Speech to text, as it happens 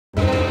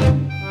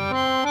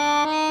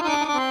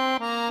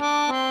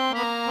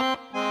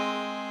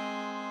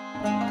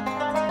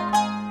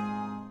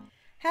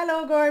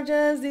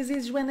gorgeous, this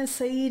is Joana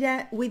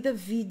Saahirah with a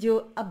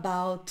video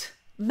about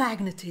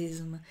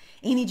magnetism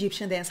in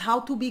Egyptian dance, how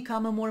to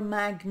become a more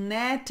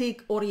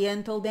magnetic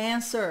Oriental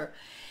dancer.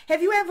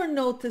 Have you ever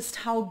noticed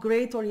how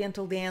great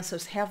Oriental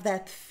dancers have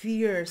that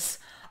fierce,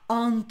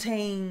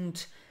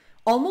 untamed,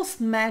 almost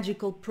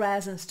magical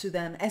presence to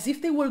them, as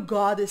if they were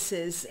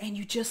goddesses and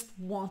you just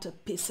want a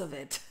piece of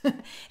it?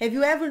 Have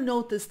you ever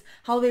noticed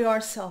how they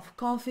are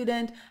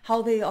self-confident,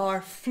 how they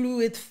are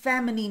fluid,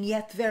 feminine,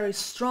 yet very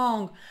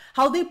strong,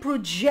 how they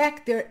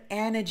project their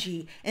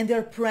energy and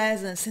their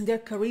presence and their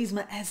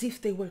charisma as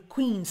if they were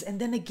queens, and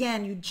then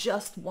again you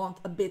just want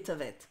a bit of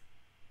it?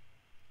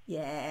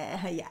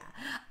 Yeah,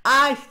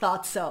 I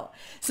thought so.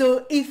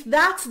 So if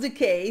that's the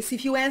case,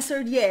 if you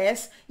answered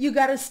yes, you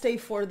gotta stay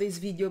for this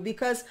video,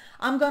 because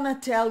I'm gonna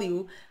tell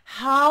you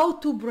how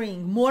to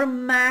bring more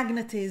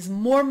magnetism,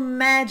 more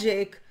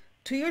magic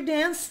to your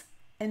dance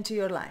and to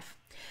your life.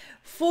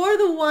 For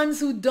the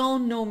ones who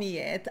don't know me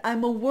yet,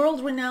 I'm a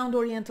world-renowned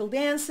Oriental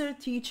dancer,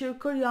 teacher,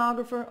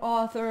 choreographer,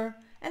 author,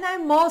 and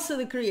I'm also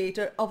the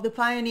creator of the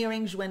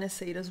pioneering Joana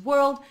Saahirah's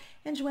World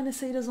and Joana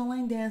Saahirah's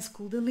Online Dance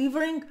School,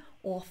 delivering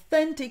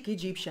authentic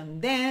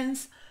Egyptian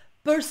dance,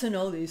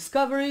 personal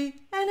discovery,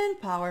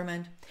 and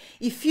empowerment.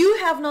 If you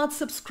have not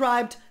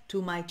subscribed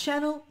to my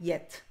channel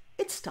yet,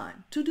 it's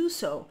time to do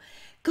so.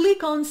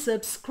 Click on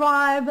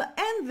subscribe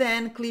and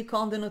then click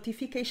on the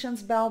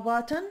notifications bell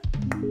button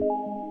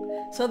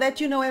so that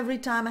you know every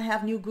time I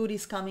have new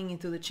goodies coming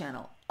into the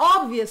channel.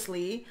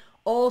 Obviously,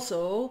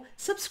 also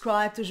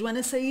subscribe to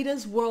Joana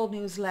Saahirah's World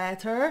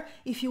newsletter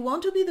if you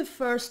want to be the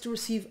first to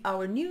receive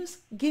our news,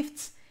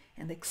 gifts,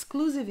 and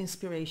exclusive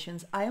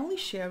inspirations I only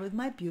share with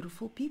my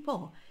beautiful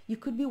people. You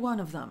could be one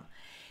of them.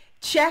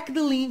 Check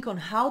the link on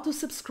how to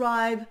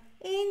subscribe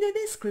in the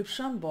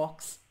description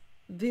box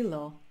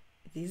below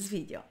this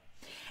video.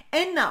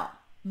 And now,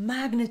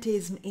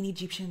 magnetism in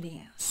Egyptian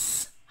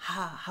dance.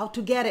 How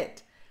to get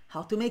it,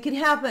 how to make it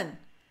happen,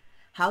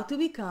 how to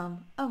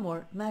become a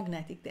more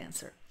magnetic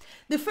dancer.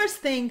 The first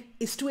thing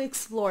is to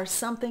explore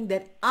something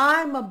that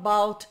I'm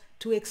about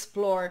to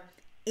explore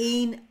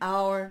in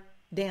our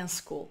dance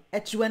school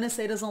at Joana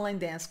Saahirah's Online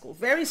Dance School.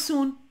 Very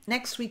soon,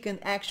 next weekend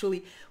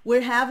actually,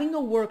 we're having a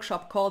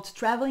workshop called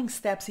Traveling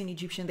Steps in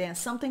Egyptian Dance,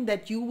 something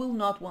that you will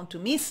not want to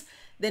miss.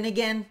 Then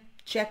again,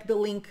 check the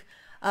link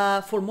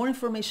for more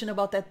information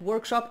about that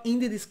workshop in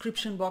the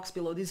description box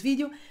below this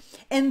video.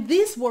 And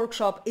this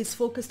workshop is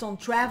focused on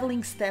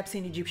traveling steps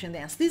in Egyptian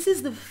dance. This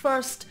is the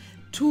first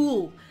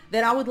tool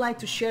that I would like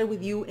to share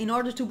with you in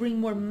order to bring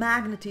more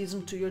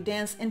magnetism to your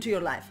dance and to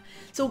your life.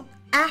 So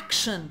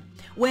action.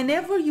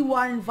 Whenever you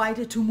are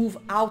invited to move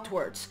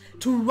outwards,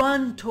 to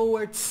run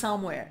towards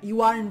somewhere,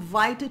 you are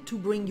invited to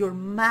bring your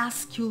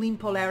masculine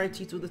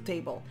polarity to the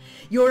table,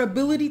 your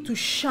ability to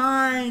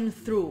shine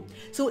through.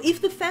 So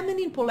if the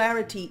feminine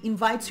polarity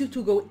invites you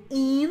to go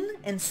in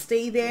and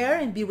stay there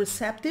and be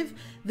receptive,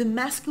 the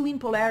masculine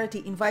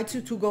polarity invites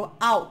you to go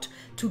out,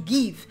 to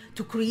give,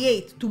 to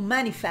create, to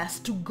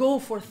manifest, to go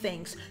for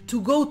things,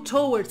 to go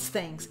towards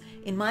things.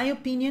 In my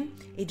opinion,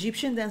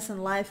 Egyptian dance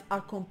and life are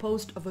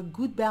composed of a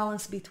good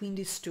balance between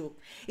these two.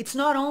 It's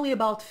not only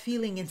about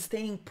feeling and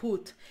staying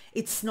put.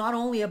 It's not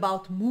only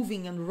about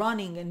moving and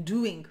running and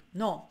doing.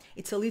 No,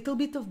 it's a little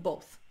bit of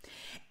both.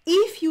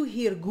 If you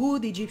hear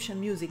good Egyptian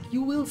music,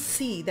 you will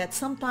see that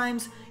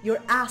sometimes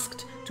you're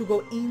asked to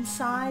go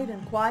inside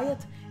and quiet,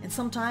 and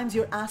sometimes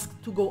you're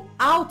asked to go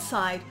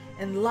outside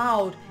and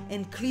loud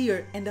and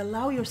clear and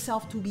allow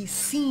yourself to be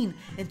seen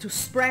and to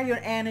spread your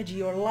energy,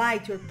 your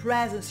light, your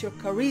presence, your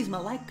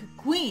charisma like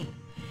a queen.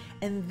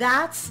 And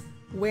that's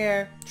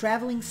where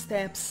traveling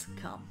steps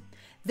come.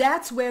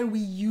 That's where we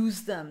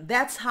use them.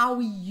 That's how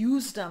we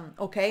use them,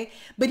 okay?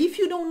 But if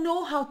you don't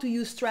know how to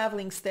use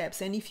traveling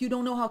steps, and if you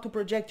don't know how to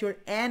project your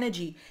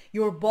energy,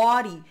 your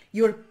body,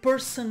 your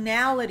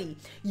personality,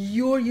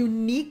 your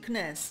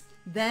uniqueness,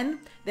 then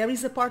there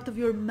is a part of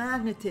your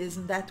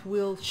magnetism that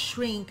will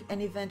shrink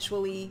and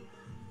eventually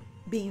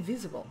be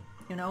invisible,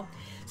 you know?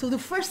 So the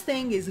first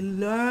thing is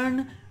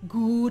learn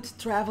good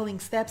traveling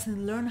steps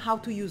and learn how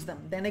to use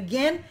them. Then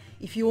again,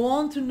 if you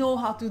want to know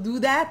how to do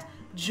that,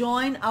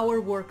 join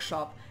our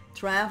workshop,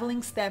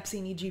 Traveling Steps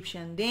in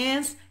Egyptian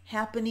Dance,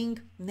 happening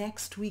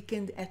next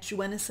weekend at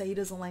Joana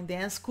Saahirah's Online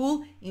Dance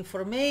School.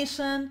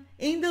 Information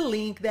in the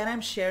link that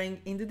I'm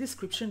sharing in the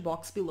description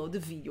box below the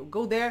video.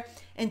 Go there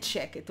and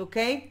check it,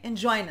 okay? And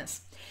join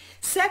us.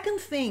 Second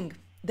thing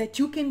that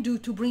you can do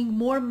to bring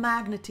more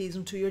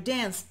magnetism to your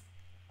dance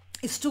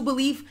is to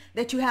believe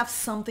that you have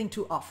something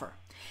to offer.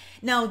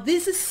 Now,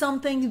 this is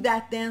something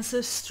that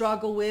dancers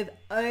struggle with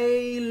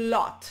a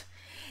lot.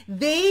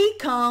 They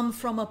come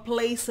from a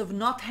place of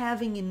not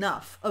having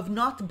enough, of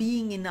not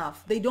being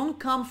enough. They don't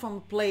come from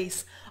a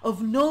place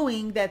of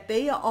knowing that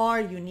they are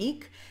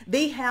unique.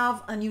 They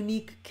have a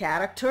unique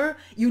character,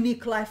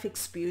 unique life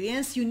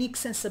experience, unique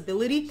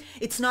sensibility.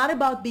 It's not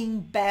about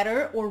being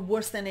better or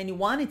worse than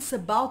anyone. It's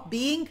about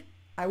being,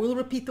 I will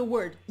repeat the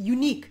word,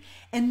 unique,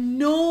 and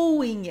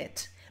knowing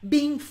it.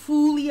 being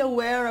fully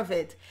aware of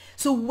it.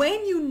 So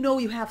when you know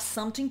you have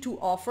something to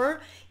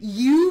offer,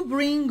 you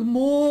bring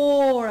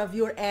more of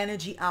your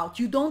energy out.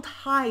 You don't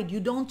hide, you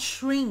don't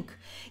shrink,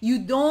 you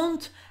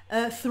don't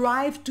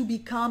thrive to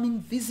become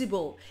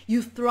invisible.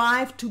 You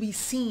thrive to be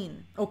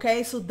seen.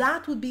 Okay, so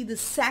that would be the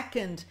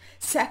second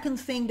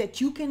thing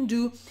that you can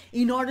do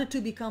in order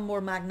to become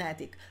more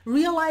magnetic.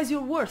 Realize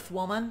your worth,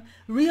 woman.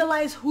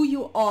 Realize who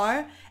you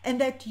are and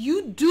that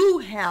you do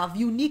have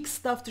unique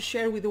stuff to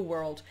share with the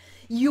world.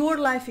 Your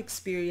life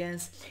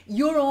experience,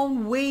 your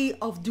own way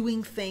of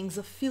doing things,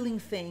 of feeling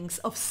things,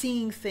 of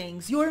seeing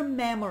things, your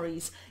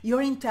memories,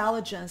 your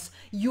intelligence,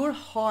 your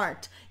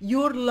heart,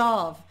 your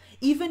love,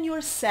 even your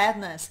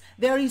sadness.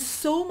 There is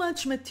so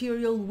much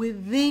material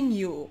within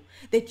you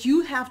that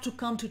you have to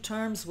come to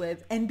terms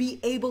with and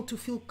be able to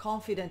feel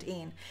confident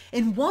in.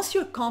 And once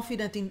you're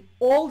confident in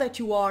all that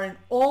you are and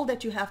all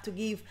that you have to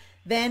give,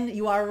 then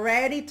you are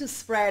ready to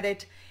spread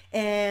it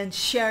and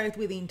share it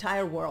with the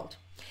entire world.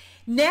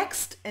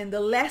 Next, and the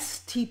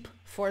last tip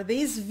for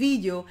this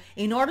video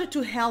in order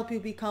to help you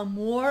become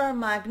more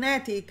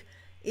magnetic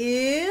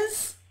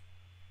is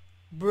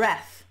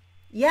breath.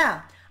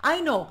 Yeah, I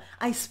know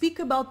I speak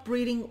about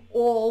breathing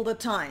all the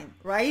time,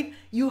 right?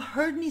 You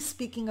heard me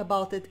speaking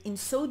about it in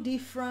so many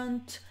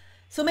different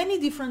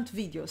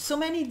videos, so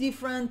many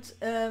different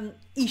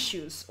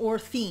issues or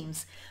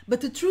themes. But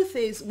the truth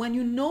is, when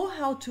you know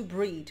how to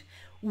breathe,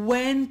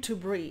 when to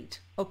breathe,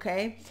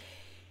 okay,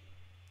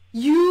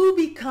 you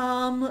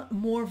become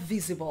more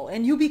visible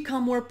and you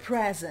become more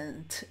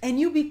present and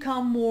you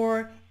become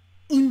more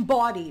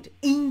embodied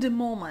in the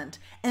moment,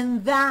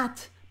 and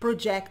that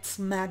projects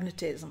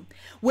magnetism.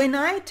 When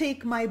I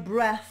take my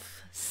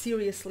breath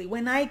seriously,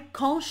 when I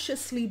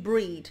consciously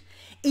breathe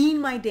in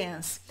my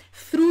dance,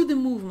 through the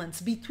movements,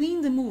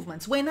 between the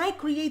movements, when I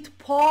create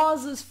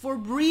pauses for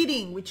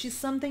breathing, which is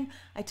something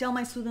I tell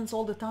my students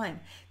all the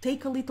time,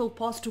 take a little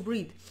pause to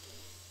breathe.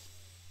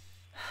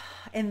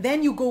 And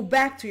then you go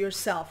back to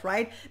yourself,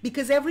 right?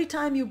 Because every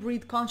time you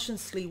breathe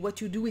consciously,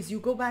 what you do is you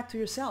go back to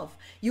yourself.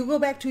 You go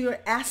back to your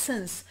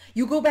essence.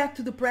 You go back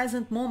to the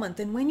present moment.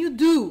 And when you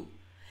do,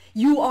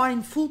 you are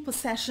in full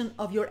possession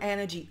of your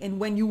energy. And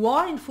when you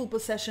are in full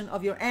possession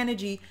of your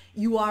energy,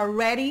 you are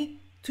ready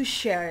to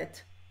share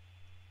it.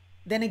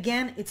 Then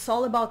again, it's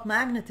all about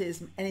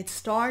magnetism, and it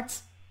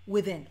starts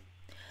within.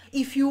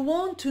 If you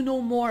want to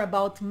know more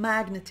about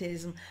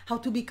magnetism, how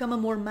to become a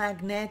more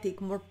magnetic,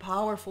 more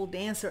powerful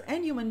dancer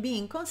and human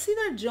being,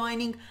 consider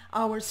joining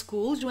our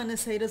school, Joana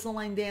Saahirah's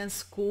Online Dance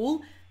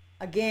School.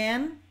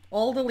 Again,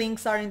 all the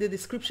links are in the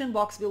description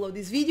box below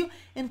this video,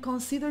 and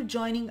consider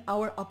joining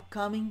our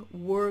upcoming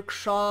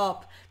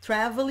workshop,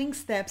 Traveling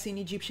Steps in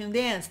Egyptian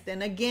Dance.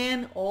 Then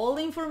again, all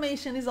the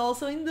information is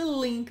also in the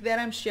link that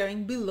I'm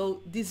sharing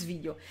below this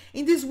video.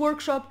 In this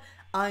workshop,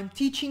 I'm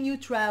teaching you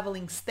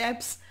traveling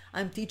steps.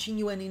 I'm teaching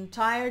you an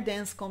entire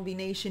dance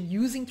combination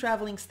using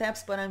traveling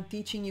steps, but I'm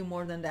teaching you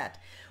more than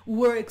that.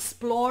 We're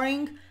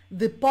exploring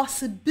the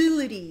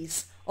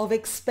possibilities of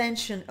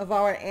expansion of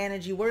our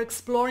energy. We're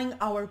exploring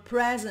our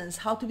presence,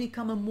 how to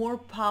become a more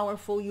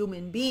powerful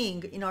human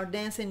being in our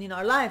dance and in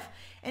our life.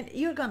 And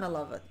you're gonna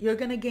love it. You're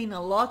gonna gain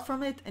a lot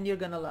from it, and you're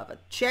gonna love it.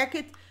 Check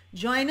it,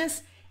 join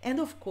us, and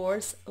of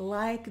course,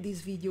 like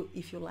this video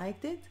if you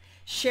liked it.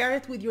 Share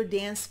it with your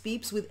dance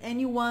peeps, with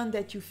anyone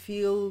that you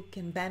feel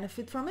can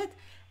benefit from it,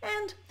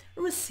 and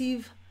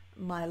receive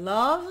my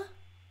love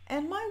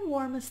and my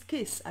warmest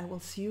kiss. I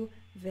will see you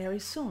very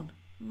soon.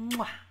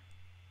 Mwah.